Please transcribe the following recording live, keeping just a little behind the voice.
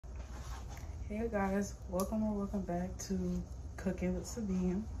Hey guys, welcome back to Cooking with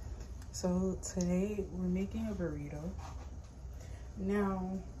Sabine. So today we're making a burrito.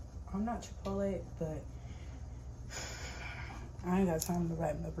 Now, I'm not Chipotle, but I ain't got time to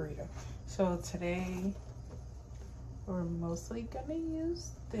write my burrito. So today we're mostly gonna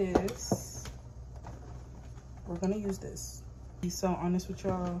use this. We're gonna use this. Be so honest with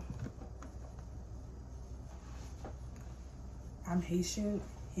y'all, I'm Haitian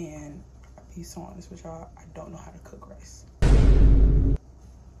and be so honest with y'all, I don't know how to cook rice.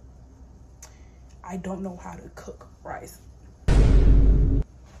 I don't know how to cook rice.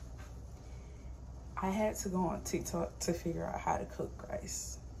 I had to go on TikTok to figure out how to cook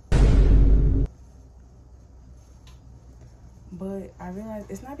rice. But I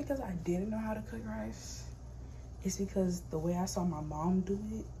realized it's not because I didn't know how to cook rice. It's because the way I saw my mom do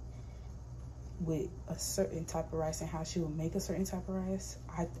it with a certain type of rice and how she would make a certain type of rice,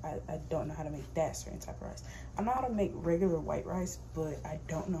 I don't know how to make that certain type of rice. I know how to make regular white rice, but I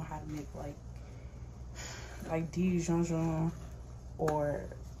don't know how to make like Dijon or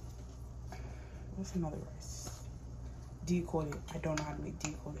what's another rice? Decoated. I don't know how to make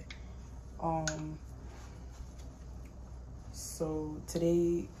decoated. So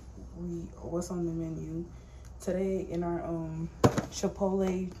today what's on the menu? Today in our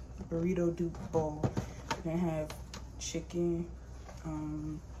Chipotle burrito Dupe bowl, we're gonna have chicken,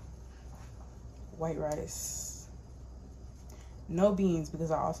 white rice, no beans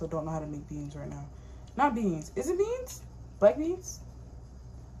because I also don't know how to make beans right now. Not beans. Is it beans? Black beans?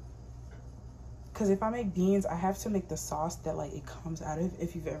 Because if I make beans, I have to make the sauce that like it comes out of.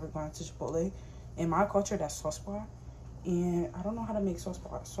 If you've ever gone to Chipotle, in my culture that's sauce bar, and I don't know how to make sauce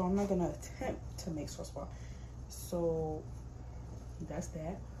bar, so I'm not gonna attempt to make sauce bar. So that's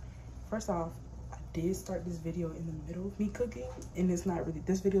that. First off, I did start this video in the middle of me cooking, and it's not really,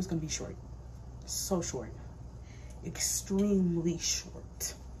 this video is gonna be short. So short. Extremely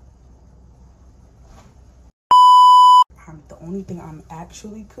short. The only thing I'm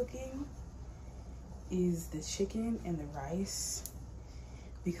actually cooking is the chicken and the rice,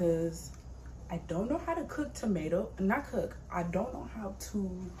 because I don't know how to cook tomato. Not cook, I don't know how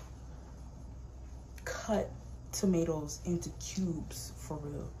to cut tomatoes into cubes for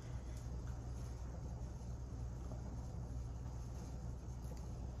real.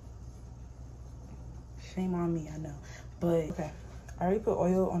 Shame on me, I know. But okay, I already put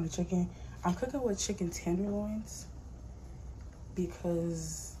oil on the chicken. I'm cooking with chicken tenderloins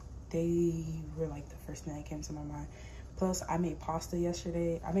because they were like the first thing that came to my mind. Plus, I made pasta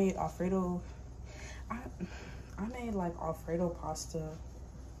yesterday. I made Alfredo. I made like Alfredo pasta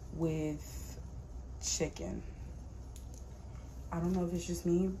with chicken. I don't know if it's just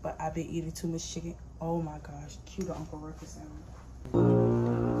me, but I've been eating too much chicken. Oh my gosh, cue the Uncle Ruckus sound.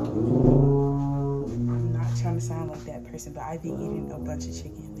 I'm not trying to sound like that person, but I've been eating a bunch of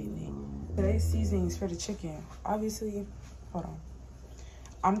chicken lately. Today's seasonings for the chicken, obviously, hold on.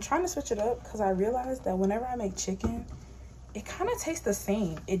 I'm trying to switch it up because I realized that whenever I make chicken, it kind of tastes the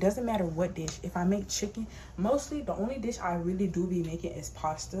same. It doesn't matter what dish. If I make chicken, mostly the only dish I really do be making is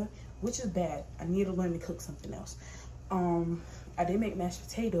pasta, which is bad. I need to learn to cook something else. I did make mashed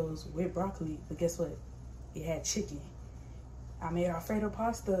potatoes with broccoli, but guess what? It had chicken. I made Alfredo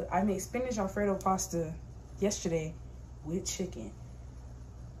pasta. I made spinach Alfredo pasta yesterday with chicken.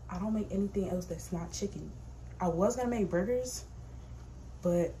 I don't make anything else that's not chicken. I was gonna make burgers,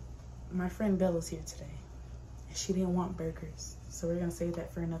 but my friend Bella's here today and she didn't want burgers, so we're gonna save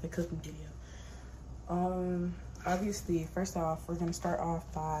that for another cooking video. Obviously, first off, we're gonna start off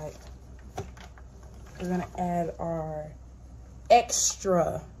by, we're gonna add our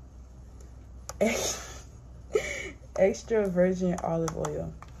extra virgin olive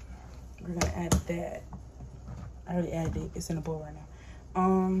oil. We're gonna add that. I already added it, it's in the bowl right now.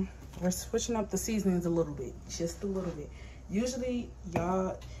 We're switching up the seasonings a little bit, just a little bit. Usually,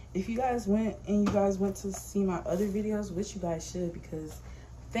 y'all, if you guys went to see my other videos, which you guys should, because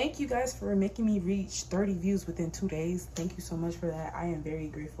thank you guys for making me reach 30 views within 2 days. Thank you so much for that. I am very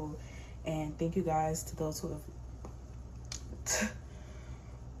grateful. And thank you guys to those who have,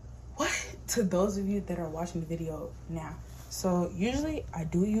 to those of you that are watching the video now. So usually I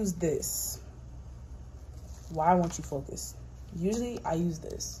do use this. Why won't you focus? Usually I use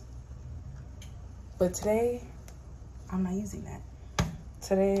this, but today I'm not using that.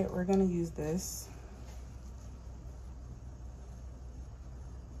 Today we're gonna use this.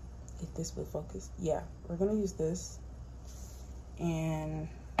 If this would focus, yeah, we're gonna use this. And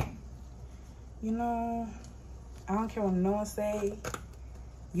you know, I don't care what no one say,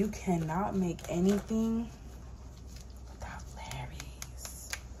 you cannot make anything without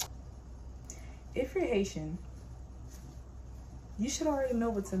Larry's. if you're Haitian, you should already know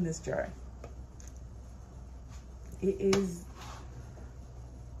what's in this jar. This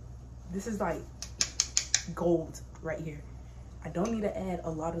is like gold right here. I don't need to add a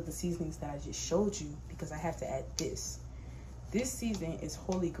lot of the seasonings that I just showed you because I have to add this. This seasoning is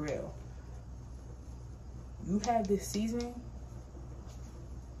holy grail. You have this seasoning,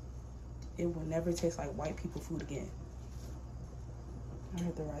 it will never taste like white people food again. I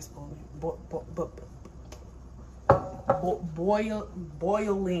heard the rice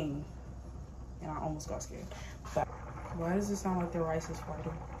boiling, and I almost got scared. But why does it sound like the rice is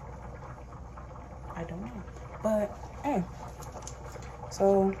farting? I don't know. But hey,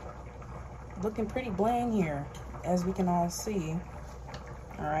 so looking pretty bland here, as we can all see.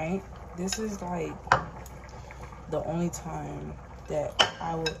 All right, this is like the only time that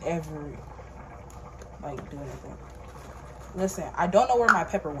I will ever like do anything. Listen, I don't know where my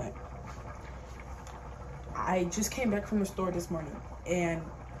pepper went. I just came back from the store this morning, and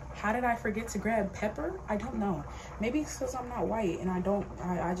how did I forget to grab pepper? I don't know. Maybe it's because I'm not white and I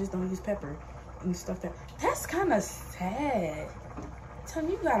just don't use pepper and stuff. That's kind of sad. Tell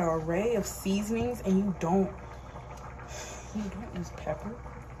me, you got an array of seasonings and you don't use pepper.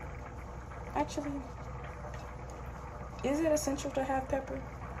 Actually, is it essential to have pepper?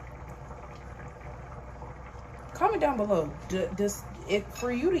 Comment down below.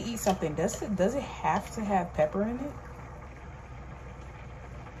 For you to eat something, does it have to have pepper in it?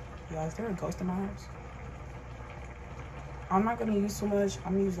 Yeah, is there a ghost in my house? I'm not gonna use too much.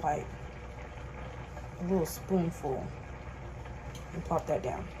 I'm gonna use like a little spoonful and plop that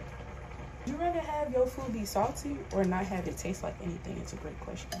down. Would you rather have your food be salty or not have it taste like anything? It's a great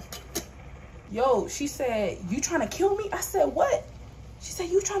question. Yo, she said, you trying to kill me? I said, what? She said,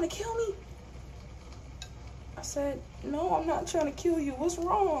 you trying to kill me? I said, no, I'm not trying to kill you. What's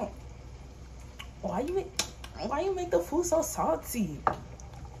wrong? Why you make the food so salty?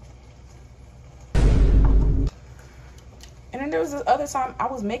 And then there was this other time I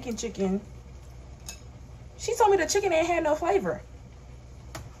was making chicken. She told me the chicken ain't had no flavor.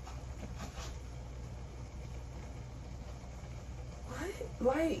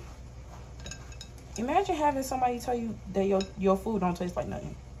 What? Like, imagine having somebody tell you that your food don't taste like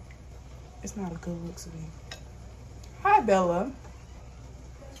nothing. It's not a good look, Sabine. Hi, Bella.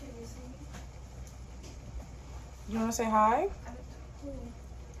 You want to say hi?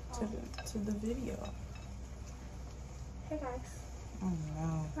 To the video. Hey guys. Oh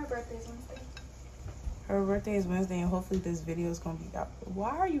no. My birthday is Wednesday. Her birthday is Wednesday, and hopefully this video is gonna be out.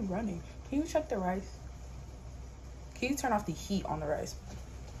 Why are you running? Can you check the rice? Can you turn off the heat on the rice?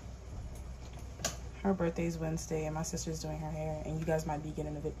 Her birthday is Wednesday, and my sister's doing her hair, and you guys might be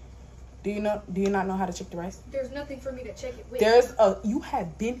getting a bit. Do you not know how to check the rice? There's nothing for me to check it with. You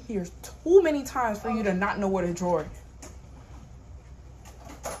have been here too many times for you to not know where to drawer.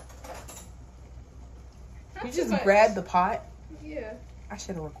 You just grabbed the pot? Yeah. I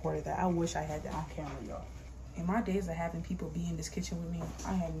should have recorded that. I wish I had that on camera, y'all. In my days of having people be in this kitchen with me,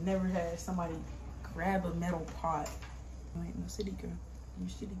 I had never had somebody grab a metal pot. You ain't no city girl. You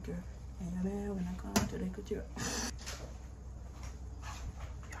city girl. And you're mad when I come to the kitchen.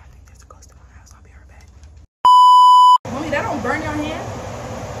 Y'all, I think there's a ghost in my house. I'll be right back. Mommy, that don't burn your hand?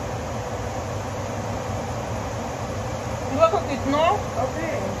 You want to cook it now?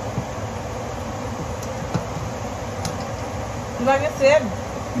 Okay. Like I said.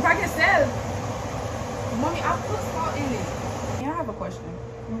 Like I said, Mommy, I put salt in it. Yeah, I have a question.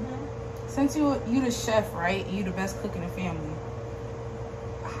 Since you the chef, right? You the best cook in the family.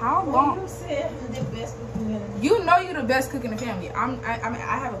 How long? You said the best cook in the family. You know you the best cook in the family. I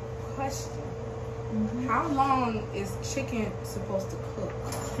have a question. How long is chicken supposed to cook?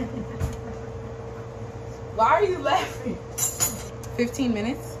 Why are you laughing? 15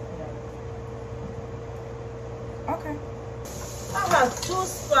 minutes? Yeah. Okay. I have two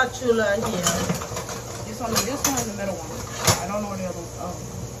spatula here. This one and the middle one. I don't know where the other one. Oh.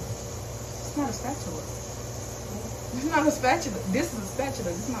 It's not a spatula. It's not a spatula. This is a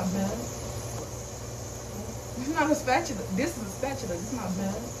spatula. It's not bad. It's not a spatula. This is a spatula. It's not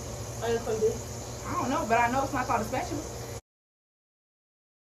bad. How you call this? I don't know, but I know it's not called a spatula.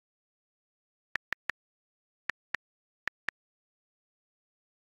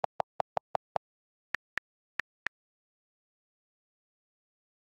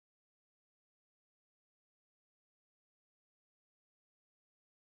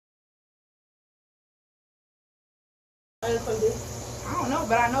 How you call this? I don't know,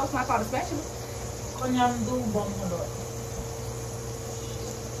 but I know it's not called a spatula.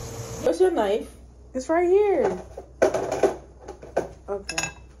 Where's your knife? It's right here. Okay.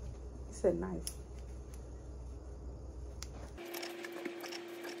 It said knife.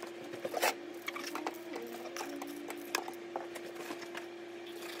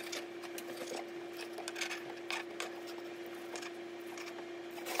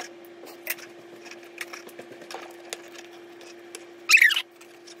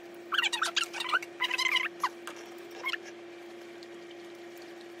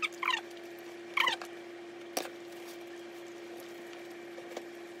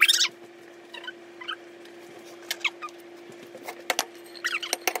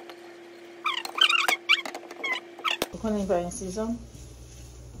 putting it in season.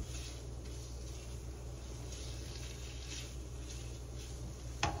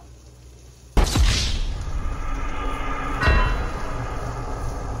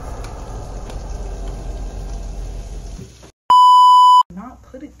 Not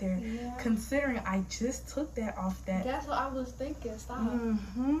put it there, Yeah. considering I just took that off that. That's what I was thinking. Stop.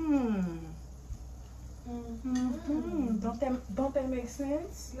 Don't that make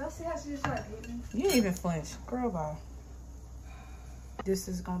sense? Y'all see how she just started eating? You didn't even flinch, girl. Bye. This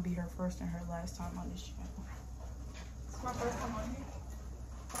is gonna be her first and her last time on this channel. It's my first time on here.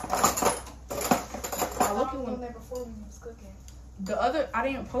 I look at on one. there before we was cooking. The other, I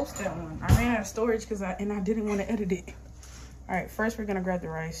didn't post that one. I ran out of storage because I didn't want to edit it. All right, first we're gonna grab the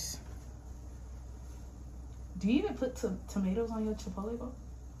rice. Do you even put tomatoes on your Chipotle bowl?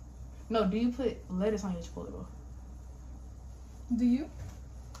 No, do you put lettuce on your Chipotle bowl? Do you?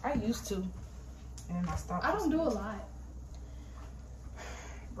 I used to, and then I stopped. I don't do a lot.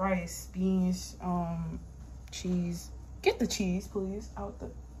 Rice, beans, cheese. Get the cheese, please, out the.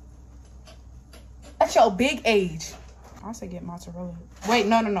 That's your big age. I say get mozzarella. Wait,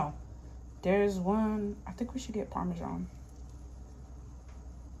 no. There's one. I think we should get Parmesan.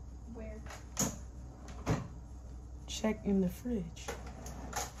 Where? Check in the fridge.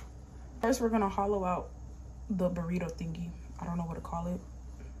 First, we're gonna hollow out the burrito thingy. I don't know what to call it.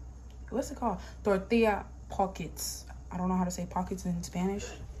 What's it called? Tortilla pockets. I don't know how to say pockets in Spanish.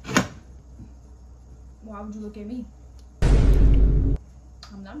 Why would you look at me?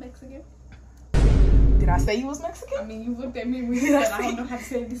 I'm not Mexican. Did I say you was Mexican? I mean, you looked at me when you said I don't know how to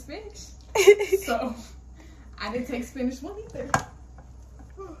say any Spanish. So, I didn't take Spanish 1 either.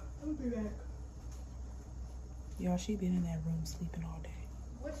 I'll be back. Y'all, she been in that room sleeping all day.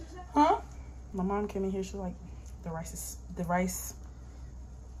 What you say? Huh? My mom came in here. She's like, the rice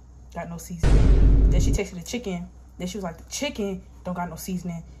got no seasoning. Then she tasted the chicken. Then she was like, the chicken don't got no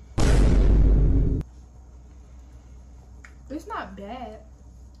seasoning. It's not bad.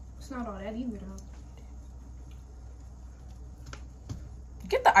 It's not all that either, though.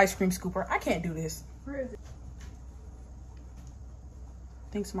 Get the ice cream scooper. I can't do this. Where is it?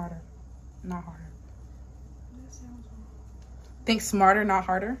 Think smarter, not harder. That sounds wrong. Think smarter, not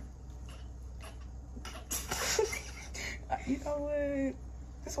harder. You know what?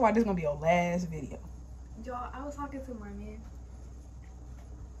 This is why this is gonna be your last video. Y'all, I was talking to my man.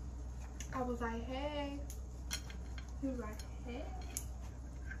 I was like, hey. He was like, hey.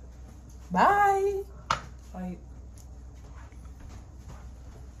 Bye. Like,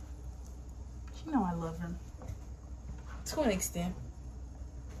 you know I love him. To an extent.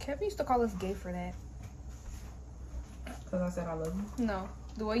 Kevin used to call us gay for that. Because I said I love him. No,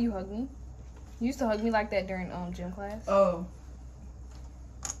 the way you hug me. You used to hug me like that during gym class. Oh.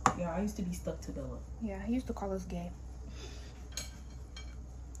 Yeah, I used to be stuck to Bella. Yeah, he used to call us gay.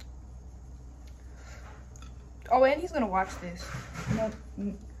 Oh, and he's gonna watch this. No,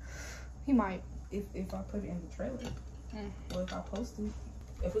 He might. if I put it in the trailer. Or if I post it.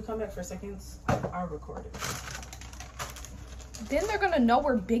 If we come back for seconds, I'll record it. Then they're gonna know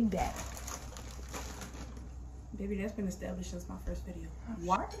we're big bad. Baby, that's been established since my first video.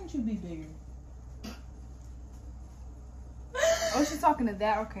 Why can't you be bigger? Oh, she's talking to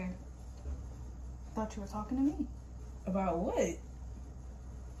that? Okay. Thought you were talking to me. About what?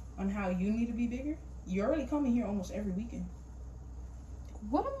 On how you need to be bigger? You already come in here almost every weekend.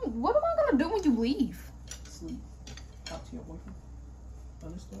 What am I gonna do when you leave? Sleep. Talk to your boyfriend.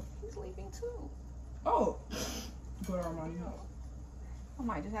 Other stuff. He's leaving too. Oh. Go to Armani's house. I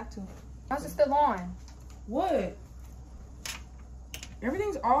might just have to. How's it still on? What?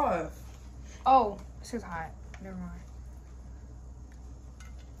 Everything's off. Oh, it's just hot. Never mind.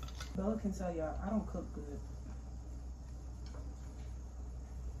 Bella can tell y'all, I don't cook good.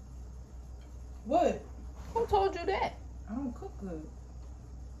 What? Who told you that? I don't cook good.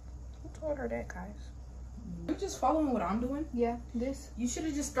 Who told her that, guys? You're just following what I'm doing? Yeah, this. You should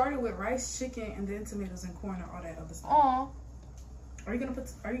have just started with rice, chicken, and then tomatoes and corn and all that other stuff. Aw. Are you gonna put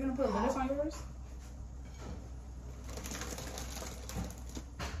lettuce on yours?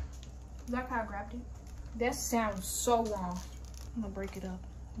 Like how I grabbed it? That sounds so wrong. I'm gonna break it up.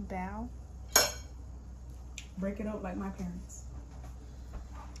 Bow. Break it up like my parents.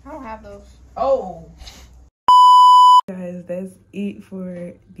 I don't have those. Oh. Guys, that's it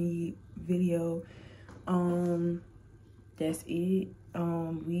for the video. That's it.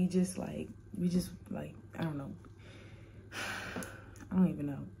 We just like, I don't know. I don't even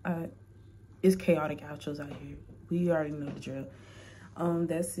know. It's chaotic outros out here. We already know the drill.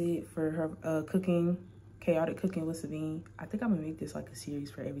 That's it for her cooking, chaotic cooking with Sabine. I think I'm gonna make this like a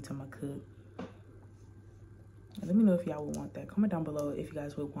series for every time I cook. Let me know if y'all would want that. Comment down below if you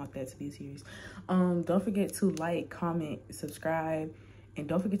guys would want that to be a series. Don't forget to like, comment, subscribe, and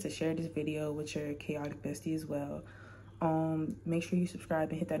don't forget to share this video with your chaotic bestie as well. Make sure you subscribe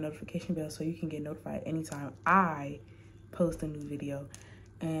and hit that notification bell so you can get notified anytime I post a new video.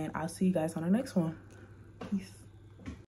 And I'll see you guys on the next one. Peace.